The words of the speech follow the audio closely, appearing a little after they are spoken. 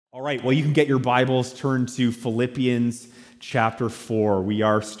All right, well, you can get your Bibles turned to Philippians chapter 4. We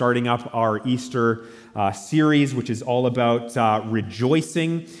are starting up our Easter series, which is all about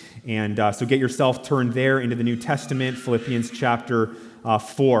rejoicing. And so get yourself turned there into the New Testament, Philippians chapter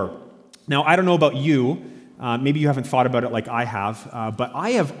 4. Now, I don't know about you. Maybe you haven't thought about it like I have. But I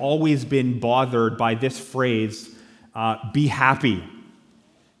have always been bothered by this phrase, be happy.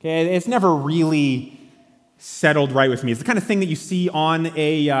 Okay, it's never really settled right with me. It's the kind of thing that you see on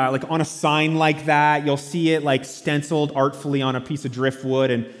a sign like that. You'll see it like stenciled artfully on a piece of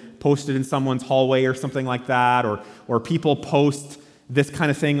driftwood and posted in someone's hallway or something like that, or people post this kind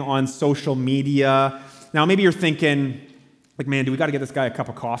of thing on social media. Now, maybe you're thinking, like, man, do we got to get this guy a cup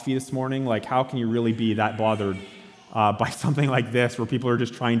of coffee this morning? Like, how can you really be that bothered by something like this, where people are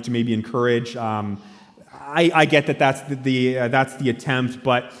just trying to maybe encourage? I get that that's the attempt,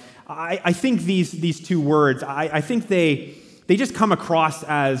 but I think these two words, I think they just come across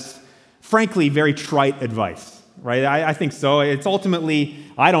as, frankly, very trite advice, right? I think so. It's ultimately,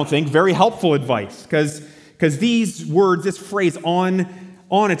 I don't think, very helpful advice, because these words, this phrase on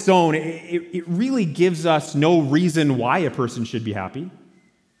its own, it really gives us no reason why a person should be happy.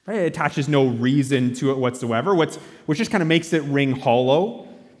 Right? It attaches no reason to it whatsoever, which just kind of makes it ring hollow.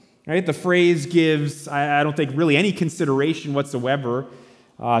 Right? The phrase gives, I don't think, really any consideration whatsoever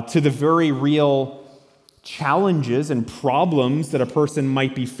to the very real challenges and problems that a person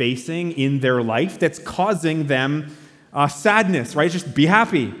might be facing in their life that's causing them sadness, right? Just be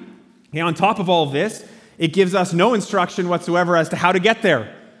happy. And on top of all of this, it gives us no instruction whatsoever as to how to get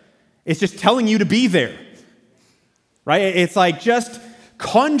there. It's just telling you to be there, right? It's like, just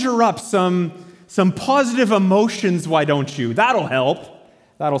conjure up some positive emotions, why don't you? That'll help.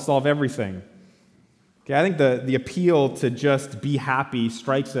 That'll solve everything. Okay, I think the appeal to just be happy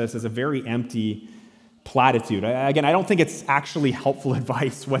strikes us as a very empty platitude. Again, I don't think it's actually helpful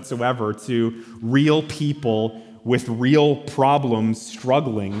advice whatsoever to real people with real problems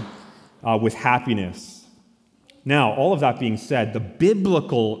struggling with happiness. Now, all of that being said, the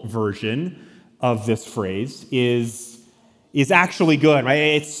biblical version of this phrase is actually good, right?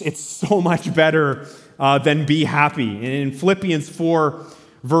 It's so much better than be happy. And in Philippians 4,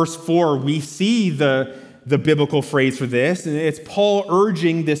 Verse 4, we see the biblical phrase for this, and it's Paul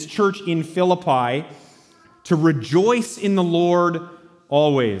urging this church in Philippi to rejoice in the Lord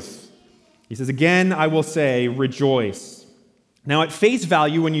always. He says, again, I will say, rejoice. Now, at face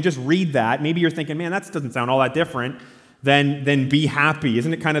value, when you just read that, maybe you're thinking, man, that doesn't sound all that different than be happy.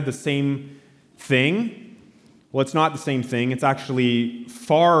 Isn't it kind of the same thing? Well, it's not the same thing. It's actually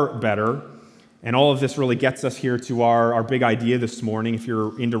far better. And all of this really gets us here to our big idea this morning. If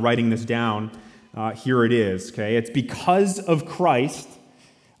you're into writing this down, here it is, okay? It's because of Christ,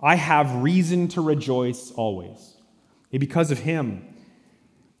 I have reason to rejoice always. Because of him.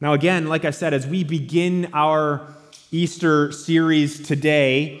 Now again, like I said, as we begin our Easter series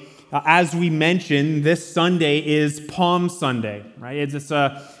today, as we mentioned, this Sunday is Palm Sunday, right?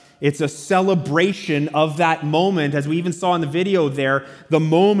 It's a celebration of that moment, as we even saw in the video there, the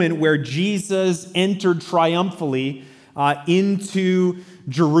moment where Jesus entered triumphantly into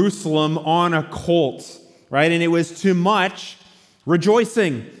Jerusalem on a colt, right? And it was too much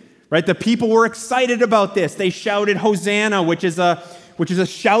rejoicing, right? The people were excited about this. They shouted Hosanna, which is a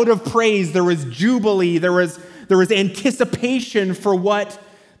shout of praise. There was jubilee. There was anticipation for what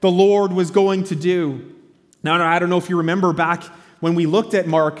the Lord was going to do. Now, I don't know if you remember back when we looked at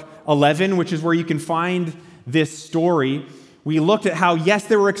Mark 11, which is where you can find this story, we looked at how, yes,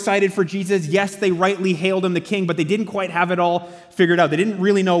 they were excited for Jesus. Yes, they rightly hailed him the king, but they didn't quite have it all figured out. They didn't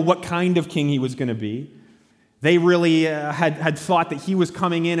really know what kind of king he was going to be. They really had thought that he was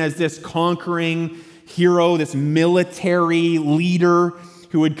coming in as this conquering hero, this military leader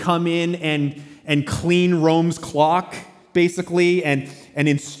who would come in and clean Rome's clock, basically, and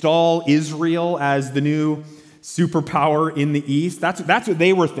install Israel as the new superpower in the East. That's what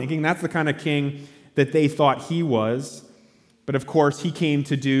they were thinking. That's the kind of king that they thought he was. But of course, he came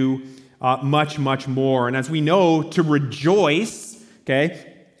to do much, much more. And as we know, to rejoice,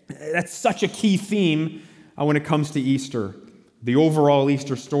 okay, that's such a key theme when it comes to Easter, the overall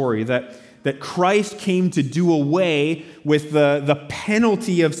Easter story, that Christ came to do away with the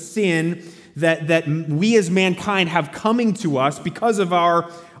penalty of sin that we as mankind have coming to us because of our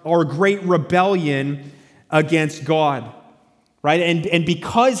great rebellion against God, right? And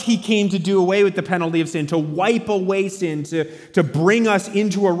because he came to do away with the penalty of sin, to wipe away sin, to bring us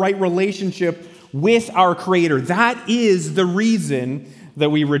into a right relationship with our Creator, that is the reason that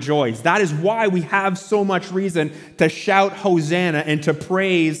we rejoice. That is why we have so much reason to shout Hosanna and to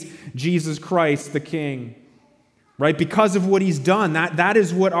praise Jesus Christ the King. right? Because of what he's done. That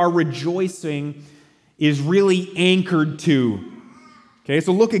is what our rejoicing is really anchored to. Okay,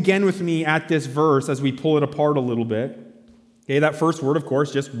 so look again with me at this verse as we pull it apart a little bit. Okay, that first word, of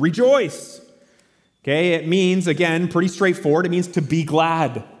course, just rejoice. Okay, it means, again, pretty straightforward. It means to be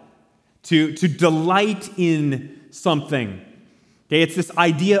glad, to delight in something. Okay, it's this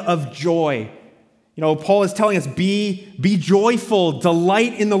idea of joy. You know, Paul is telling us, be joyful,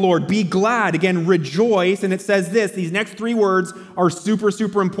 delight in the Lord, be glad. Again, rejoice. And it says this, these next three words are super,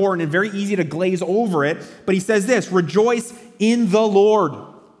 super important and very easy to glaze over it. But he says this, rejoice in the Lord.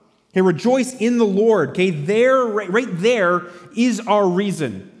 Okay, rejoice in the Lord. Okay, there, right there is our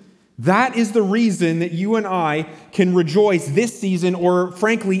reason. That is the reason that you and I can rejoice this season or,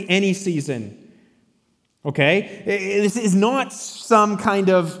 frankly, any season. Okay? This is not some kind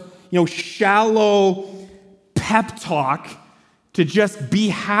of, shallow pep talk to just be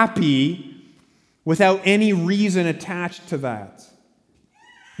happy without any reason attached to that.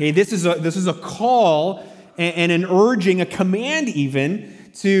 Okay, this is a call and an urging, a command even,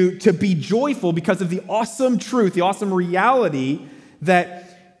 to be joyful because of the awesome truth, the awesome reality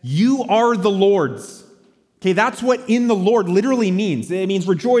that you are the Lord's. Okay, that's what in the Lord literally means. It means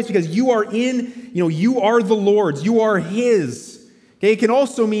rejoice because you are you are the Lord's. You are His. Okay, it can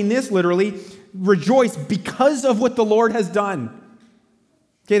also mean this literally, rejoice because of what the Lord has done.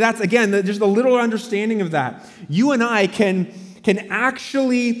 Okay, that's, again, just a little understanding of that. You and I can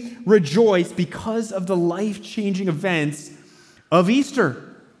actually rejoice because of the life-changing events of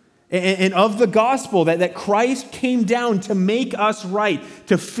Easter. And of the gospel, that Christ came down to make us right,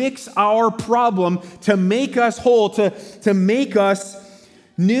 to fix our problem, to make us whole, to make us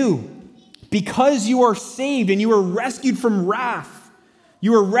new. Because you are saved and you are rescued from wrath.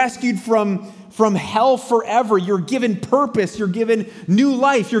 You are rescued from hell forever. You're given purpose. You're given new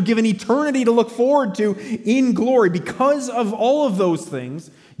life. You're given eternity to look forward to in glory. Because of all of those things,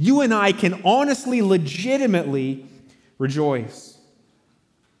 you and I can honestly, legitimately rejoice.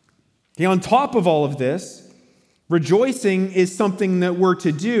 Okay, on top of all of this, rejoicing is something that we're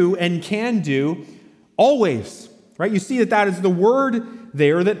to do and can do always, right? You see that is the word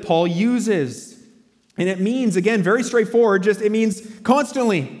there that Paul uses. And it means, again, very straightforward, it means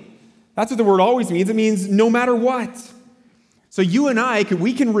constantly. That's what the word always means. It means no matter what. So you and I,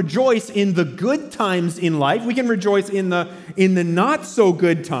 we can rejoice in the good times in life. We can rejoice in the not so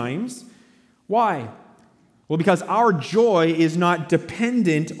good times. Why? Well, because our joy is not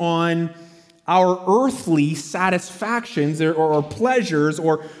dependent on our earthly satisfactions or pleasures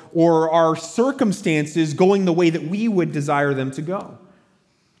or our circumstances going the way that we would desire them to go.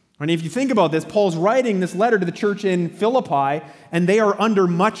 And if you think about this, Paul's writing this letter to the church in Philippi, and they are under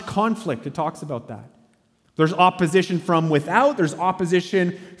much conflict. It talks about that. There's opposition from without. There's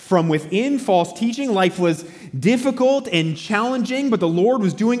opposition from within, false teaching. Life was difficult and challenging, but the Lord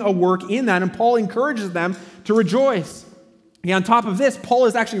was doing a work in that, and Paul encourages them to rejoice. And on top of this, Paul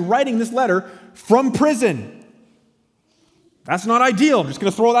is actually writing this letter from prison. That's not ideal. I'm just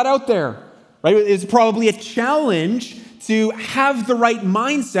going to throw that out there. Right? It's probably a challenge to have the right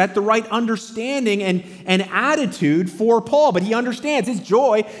mindset, the right understanding and attitude for Paul. But he understands his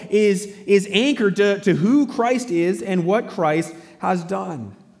joy is anchored to who Christ is and what Christ has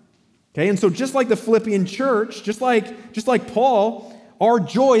done. Okay, and so just like the Philippian church, just like Paul, our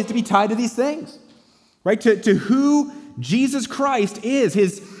joy is to be tied to these things. Right? To who Jesus Christ is,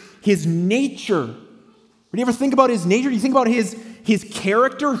 his nature. When you ever think about his nature, you think about his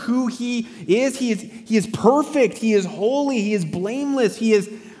character, who he is. He is perfect. He is holy. He is blameless. He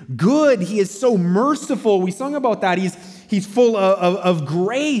is good. He is so merciful. We sung about that. He's full of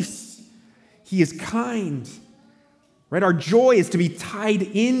grace. He is kind. Right? Our joy is to be tied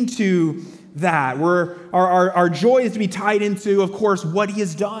into that. Our joy is to be tied into, of course, what he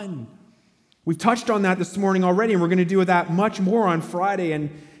has done. We've touched on that this morning already, and we're going to do that much more on Friday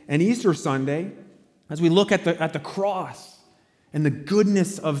and Easter Sunday as we look at the cross and the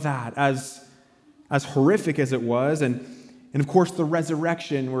goodness of that, as horrific as it was, and of course the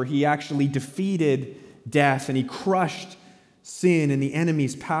resurrection where he actually defeated death and he crushed sin and the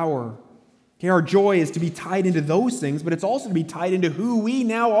enemy's power. Okay, our joy is to be tied into those things, but it's also to be tied into who we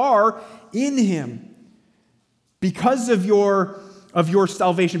now are in him. Because of your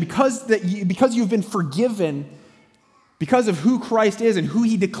salvation, because you've been forgiven, because of who Christ is and who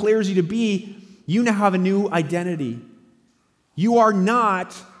he declares you to be, you now have a new identity. You are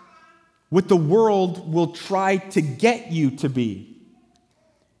not what the world will try to get you to be.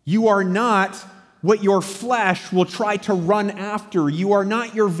 You are not what your flesh will try to run after. You are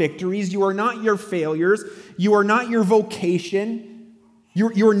not your victories. You are not your failures. You are not your vocation.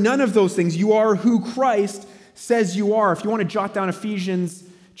 You're none of those things. You are who Christ says you are. If you want to jot down Ephesians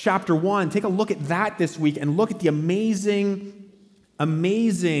chapter 1, take a look at that this week and look at the amazing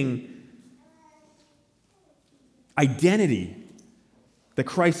identity that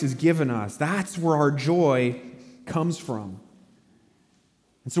Christ has given us. That's where our joy comes from.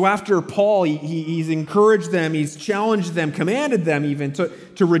 And so after Paul, he's encouraged them, he's challenged them, commanded them even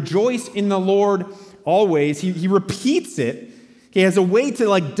to rejoice in the Lord always. He repeats it. He has a way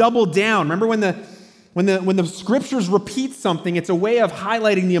to double down. Remember when the scriptures repeat something, it's a way of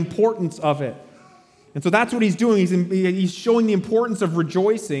highlighting the importance of it. And so that's what he's doing. He's showing the importance of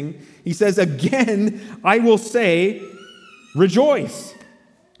rejoicing. He says, again, I will say, rejoice.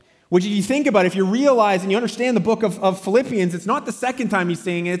 Which, if you think about it, if you realize and you understand the book of Philippians, it's not the second time he's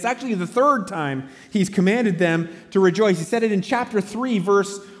saying it, it's actually the third time he's commanded them to rejoice. He said it in chapter 3,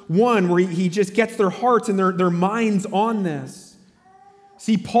 verse 1, where he just gets their hearts and their minds on this.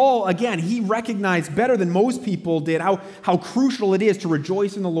 See, Paul, again, he recognized better than most people did how crucial it is to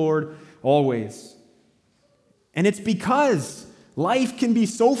rejoice in the Lord always. And it's because life can be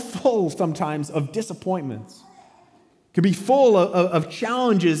so full sometimes of disappointments. Could be full of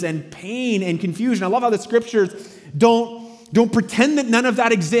challenges and pain and confusion. I love how the scriptures don't pretend that none of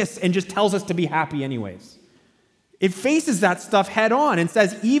that exists and just tells us to be happy anyways. It faces that stuff head on and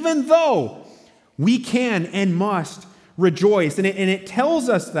says, even though we can and must rejoice. And it tells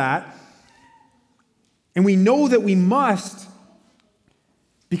us that, and we know that we must,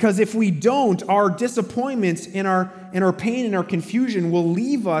 because if we don't, our disappointments and our pain and our confusion will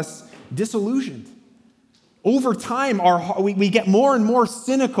leave us disillusioned. Over time, we get more and more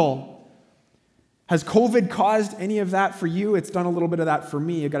cynical. Has COVID caused any of that for you? It's done a little bit of that for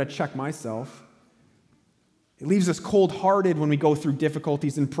me. I've got to check myself. It leaves us cold-hearted when we go through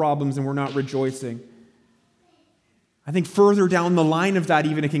difficulties and problems and we're not rejoicing. I think further down the line of that,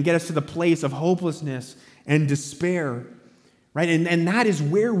 even, it can get us to the place of hopelessness and despair. Right? And that is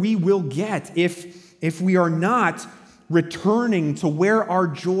where we will get if we are not returning to where our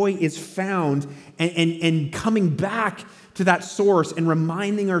joy is found and coming back to that source and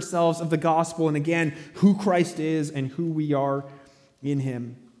reminding ourselves of the gospel and, again, who Christ is and who we are in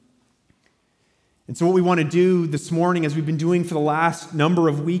him. And so what we want to do this morning, as we've been doing for the last number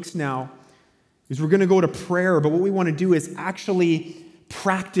of weeks now, is we're going to go to prayer, but what we want to do is actually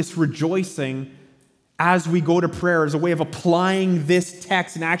practice rejoicing as we go to prayer as a way of applying this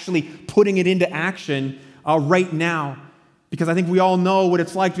text and actually putting it into action right now. Because I think we all know what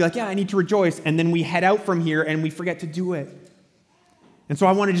it's like to be like, yeah, I need to rejoice. And then we head out from here and we forget to do it. And so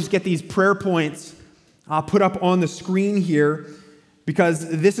I want to just get these prayer points put up on the screen here, because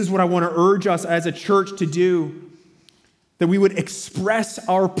this is what I want to urge us as a church to do, that we would express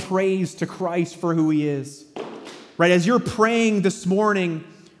our praise to Christ for who he is. Right? As you're praying this morning,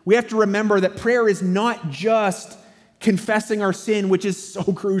 we have to remember that prayer is not just confessing our sin, which is so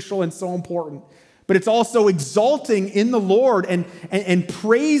crucial and so important, but it's also exalting in the Lord and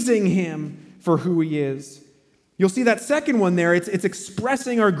praising him for who he is. You'll see that second one there. It's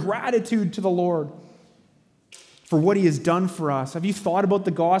expressing our gratitude to the Lord for what he has done for us. Have you thought about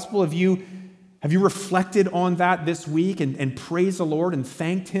the gospel? Have you reflected on that this week and praised the Lord and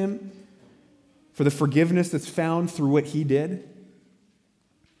thanked him for the forgiveness that's found through what he did?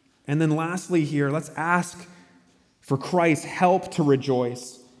 And then lastly here, let's ask for Christ's help to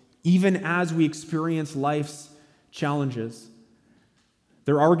rejoice, even as we experience life's challenges.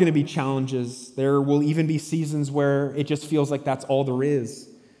 There are going to be challenges. There will even be seasons where it just feels like that's all there is.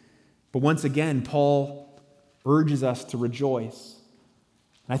 But once again, Paul urges us to rejoice.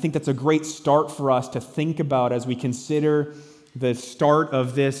 And I think that's a great start for us to think about as we consider the start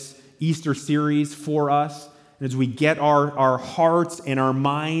of this Easter series for us, and as we get our hearts and our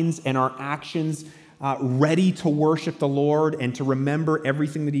minds and our actions ready to worship the Lord and to remember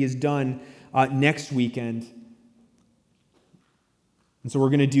everything that he has done next weekend. And so we're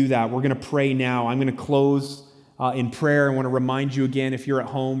going to do that. We're going to pray now. I'm going to close in prayer. I want to remind you again, if you're at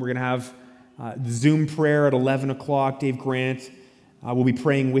home, we're going to have Zoom prayer at 11 o'clock. Dave Grant will be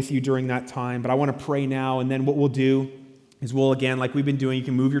praying with you during that time. But I want to pray now, and then what we'll do is we'll, again, like we've been doing, you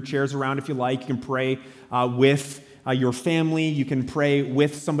can move your chairs around if you like. You can pray with your family. You can pray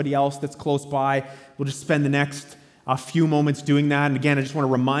with somebody else that's close by. We'll just spend the next few moments doing that. And again, I just want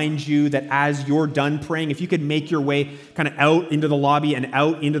to remind you that as you're done praying, if you could make your way kind of out into the lobby and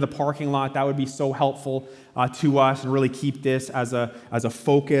out into the parking lot, that would be so helpful to us, and really keep this as a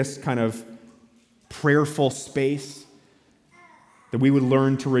focused, kind of prayerful space, that we would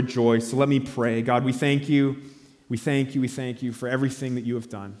learn to rejoice. So let me pray. God, we thank you. We thank you for everything that you have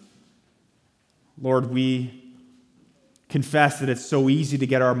done. Lord, we confess that it's so easy to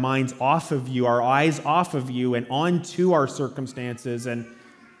get our minds off of you, our eyes off of you, and onto our circumstances. And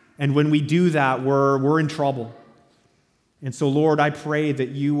when we do that, we're in trouble. And so, Lord, I pray that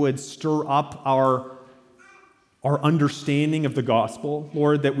you would stir up our understanding of the gospel.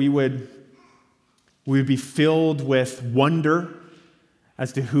 Lord, that we would be filled with wonder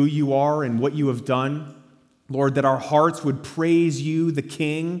as to who you are and what you have done. Lord, that our hearts would praise you, the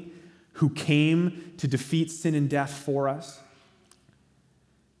King who came to defeat sin and death for us.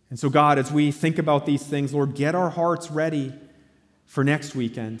 And so, God, as we think about these things, Lord, get our hearts ready for next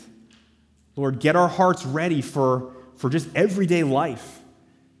weekend. Lord, get our hearts ready for just everyday life,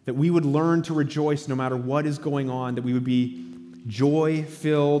 that we would learn to rejoice no matter what is going on, that we would be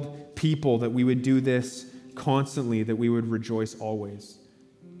joy-filled people, that we would do this constantly, that we would rejoice always.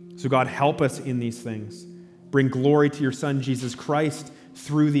 So God, help us in these things. Bring glory to your Son, Jesus Christ,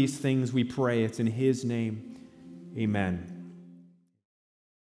 through these things we pray. It's in his name. Amen.